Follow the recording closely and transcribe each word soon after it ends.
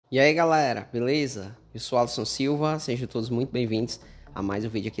E aí galera, beleza? Eu sou Alisson Silva, sejam todos muito bem-vindos a mais um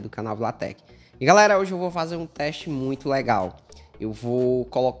vídeo aqui do canal VilaTec. E galera, hoje eu vou fazer um teste muito legal. Eu vou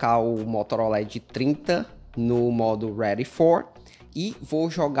colocar o Motorola de 30 no modo Ready For e vou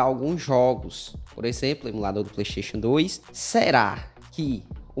jogar alguns jogos. Por exemplo, emulador do PlayStation 2. Será que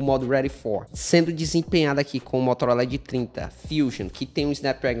o modo Ready For, sendo desempenhado aqui com o Motorola de 30 Fusion, que tem um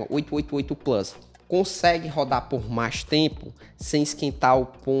Snapdragon 888 Plus, consegue rodar por mais tempo sem esquentar o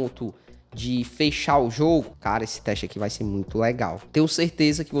ponto de fechar o jogo? Cara, esse teste aqui vai ser muito legal. Tenho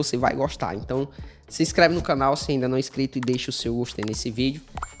certeza que você vai gostar. Então, se inscreve no canal se ainda não é inscrito e deixa o seu gostei nesse vídeo.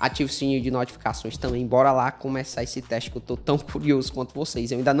 Ative o sininho de notificações também. Bora lá começar esse teste que eu tô tão curioso quanto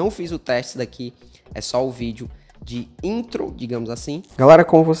vocês. Eu ainda não fiz o teste daqui, é só o vídeo de intro, digamos assim. Galera,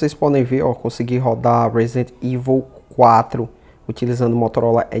 como vocês podem ver, ó, consegui rodar Resident Evil 4 utilizando o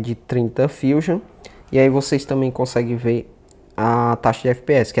Motorola de 30 Fusion. E aí vocês também conseguem ver a taxa de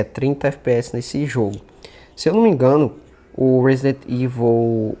FPS, que é 30 FPS nesse jogo. Se eu não me engano, o Resident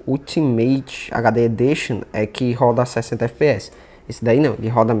Evil Ultimate HD Edition é que roda a 60 FPS. Esse daí não, ele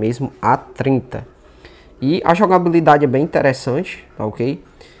roda mesmo a 30. E a jogabilidade é bem interessante, tá ok?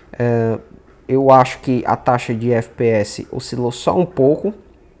 Eu acho que a taxa de FPS oscilou só um pouco.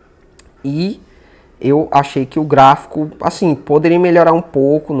 E eu achei que o gráfico, assim, poderia melhorar um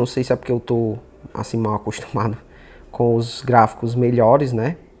pouco. Não sei se é porque eu tô assim mal acostumado com os gráficos melhores,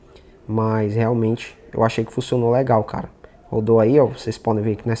 né? Mas realmente eu achei que funcionou legal, cara. Rodou aí, ó, vocês podem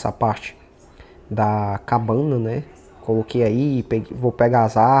ver que nessa parte da cabana, né? Coloquei aí, vou pegar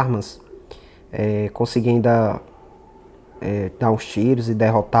as armas, consegui ainda dar uns tiros e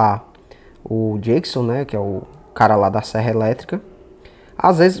derrotar o Jackson, né? Que é o cara lá da serra elétrica.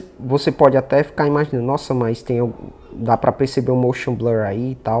 Às vezes você pode até ficar imaginando, nossa, mas dá pra perceber o motion blur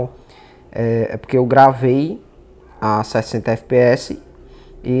aí e tal. É porque eu gravei a 60 FPS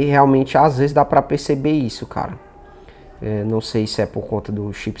e realmente às vezes dá pra perceber isso, cara. Não sei se é por conta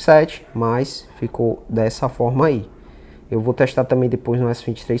do chipset, mas ficou dessa forma aí. Eu vou testar também depois no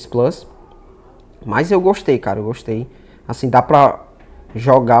S23 Plus. Mas eu gostei, cara, eu gostei. Assim, dá pra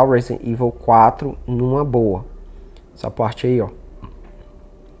jogar o Resident Evil 4 numa boa. Essa parte aí, ó.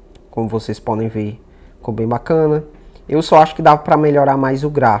 Como vocês podem ver, ficou bem bacana. Eu só acho que dava para melhorar mais o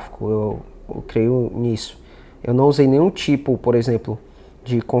gráfico, eu creio nisso. Eu não usei nenhum tipo, por exemplo,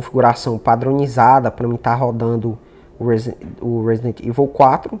 de configuração padronizada para mim estar rodando o Resident Evil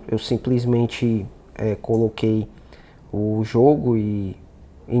 4. Eu simplesmente coloquei o jogo e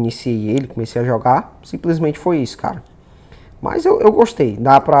iniciei ele, comecei a jogar. Simplesmente foi isso, cara. Mas eu gostei,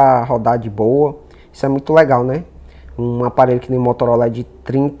 dá para rodar de boa. Isso é muito legal, né? Um aparelho que nem Motorola de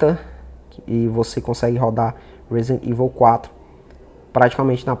 30 e você consegue rodar Resident Evil 4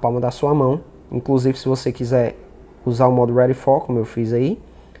 praticamente na palma da sua mão. Inclusive, se você quiser usar o modo Ready For, como eu fiz aí,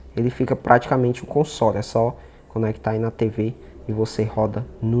 ele fica praticamente um console. É só conectar aí na TV e você roda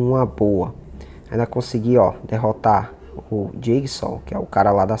numa boa. Ainda consegui, ó, derrotar o Jigsaw, que é o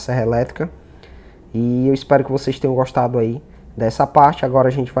cara lá da serra elétrica. E eu espero que vocês tenham gostado aí dessa parte. Agora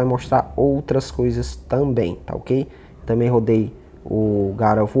a gente vai mostrar outras coisas também, tá ok? Também rodei o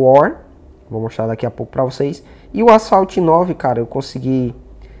God of War, vou mostrar daqui a pouco pra vocês. E o Asphalt 9, cara, eu consegui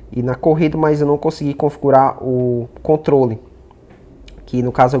ir na corrida, mas eu não consegui configurar o controle, que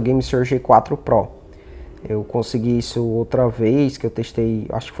no caso é o Game Surge 4 Pro. Eu consegui isso outra vez, que eu testei,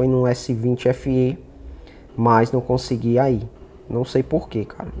 acho que foi no S20 FE, mas não consegui aí. Não sei porquê,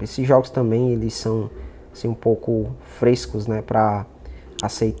 cara. Esses jogos também, eles são assim, um pouco frescos, né, pra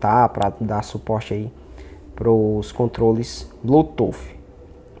aceitar, pra dar suporte aí pros controles Bluetooth.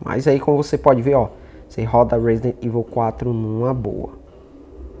 Mas aí, como você pode ver, ó, você roda Resident Evil 4 numa boa.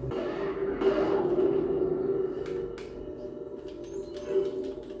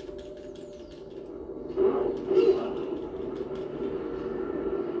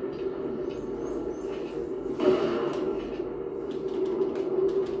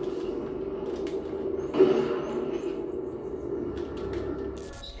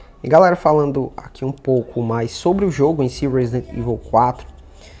 E galera, falando aqui um pouco mais sobre o jogo em si, Resident Evil 4,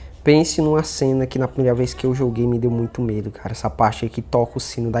 pense numa cena que na primeira vez que eu joguei me deu muito medo, cara. Essa parte aí que toca o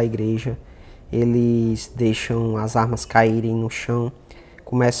sino da igreja, eles deixam as armas caírem no chão,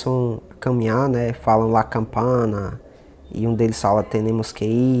 começam a caminhar, né, falam lá campana, e um deles fala tenemos que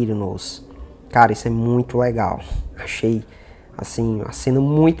irnos. Cara, isso é muito legal. Achei, assim, a cena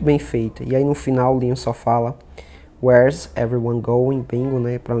muito bem feita. E aí no final o Leon só fala Where's everyone going? Bingo,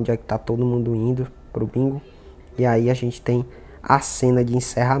 né? Pra onde é que tá todo mundo indo? Pro bingo. E aí a gente tem a cena de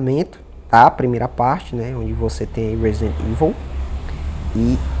encerramento, tá? A primeira parte, né? Onde você tem Resident Evil.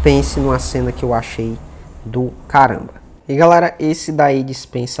 E pense numa cena que eu achei do caramba. E galera, esse daí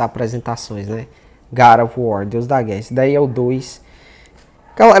dispensa apresentações, né? God of War, Deus da Guerra. Esse daí é o 2.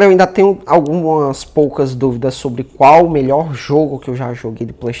 Galera, eu ainda tenho algumas poucas dúvidas sobre qual o melhor jogo que eu já joguei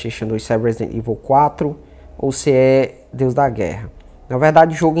de PlayStation 2, se é Resident Evil 4 ou se é Deus da Guerra. Na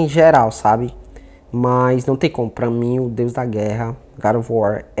verdade, jogo em geral, sabe? Mas não tem como, pra mim o Deus da Guerra, God of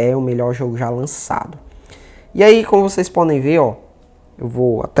War, é o melhor jogo já lançado. E aí, como vocês podem ver, ó, eu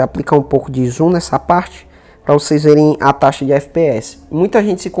vou até aplicar um pouco de zoom nessa parte para vocês verem a taxa de FPS. Muita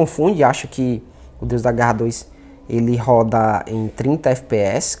gente se confunde e acha que o Deus da Guerra 2 ele roda em 30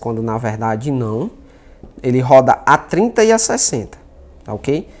 FPS, quando na verdade não. Ele roda a 30 e a 60, tá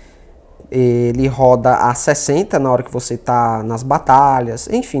ok? Ele roda a 60 na hora que você tá nas batalhas,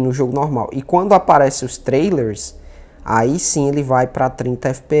 enfim, no jogo normal. E quando aparecem os trailers, aí sim ele vai para 30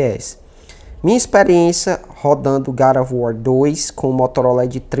 FPS. Minha experiência rodando God of War 2 com o Motorola é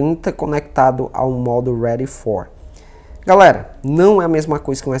de 30 conectado ao modo Ready for. Galera, não é a mesma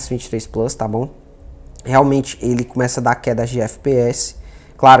coisa que o S23 Plus, tá bom? Realmente ele começa a dar quedas de FPS.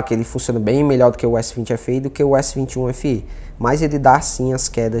 Claro que ele funciona bem melhor do que o S20 FE e do que o S21 FE. Mas ele dá sim as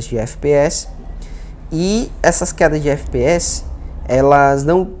quedas de FPS. E essas quedas de FPS, elas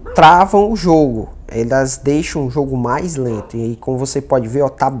não travam o jogo. Elas deixam o jogo mais lento. E aí, como você pode ver, ó,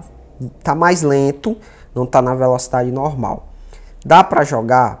 tá mais lento, não tá na velocidade normal. Dá para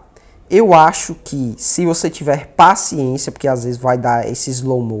jogar? Eu acho que se você tiver paciência, porque às vezes vai dar esse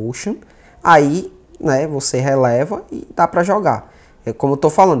slow motion, aí, né, você releva e dá para jogar. Como eu tô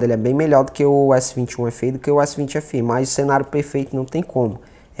falando, ele é bem melhor do que o S21 FE do que o S20 FE, mas o cenário perfeito não tem como.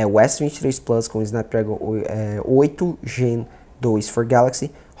 É o S23 Plus com o Snapdragon 8 Gen 2 for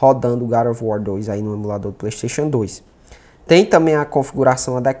Galaxy rodando o God of War 2 aí no emulador do PlayStation 2. Tem também a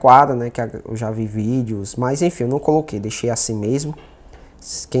configuração adequada, né, que eu já vi vídeos, mas enfim, eu não coloquei, deixei assim mesmo.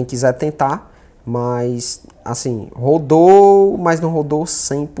 Quem quiser tentar, mas assim, rodou, mas não rodou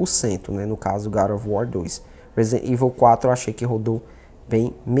 100%, né, no caso do God of War 2. Resident Evil 4 eu achei que rodou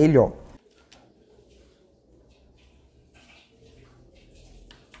bem melhor.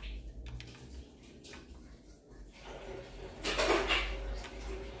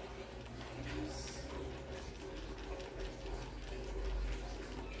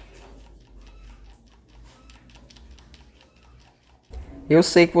 Eu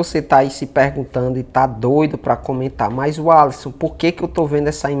sei que você tá aí se perguntando e tá doido para comentar, mas o Alisson, por que que eu tô vendo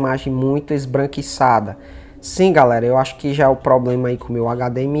essa imagem muito esbranquiçada? Sim, galera, eu acho que já é o problema aí com o meu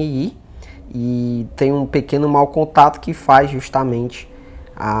HDMI e tem um pequeno mau contato que faz justamente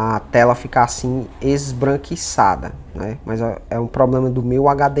a tela ficar assim esbranquiçada, né? Mas é um problema do meu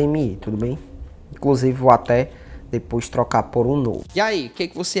HDMI, tudo bem? Inclusive vou até depois trocar por um novo. E aí, o que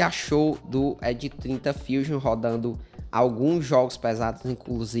que você achou do Ed 30 Fusion rodando alguns jogos pesados,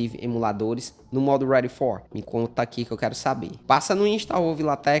 inclusive emuladores, no modo Ready for? Me conta aqui que eu quero saber. Passa no Insta ou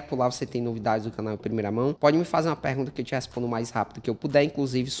VilaTec, por lá você tem novidades do canal em primeira mão. Pode me fazer uma pergunta que eu te respondo o mais rápido que eu puder,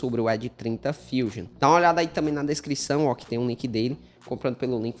 inclusive sobre o Ed 30 Fusion. Dá uma olhada aí também na descrição, ó, que tem um link dele. Comprando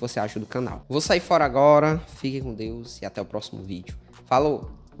pelo link você ajuda o canal. Vou sair fora agora, fiquem com Deus e até o próximo vídeo. Falou!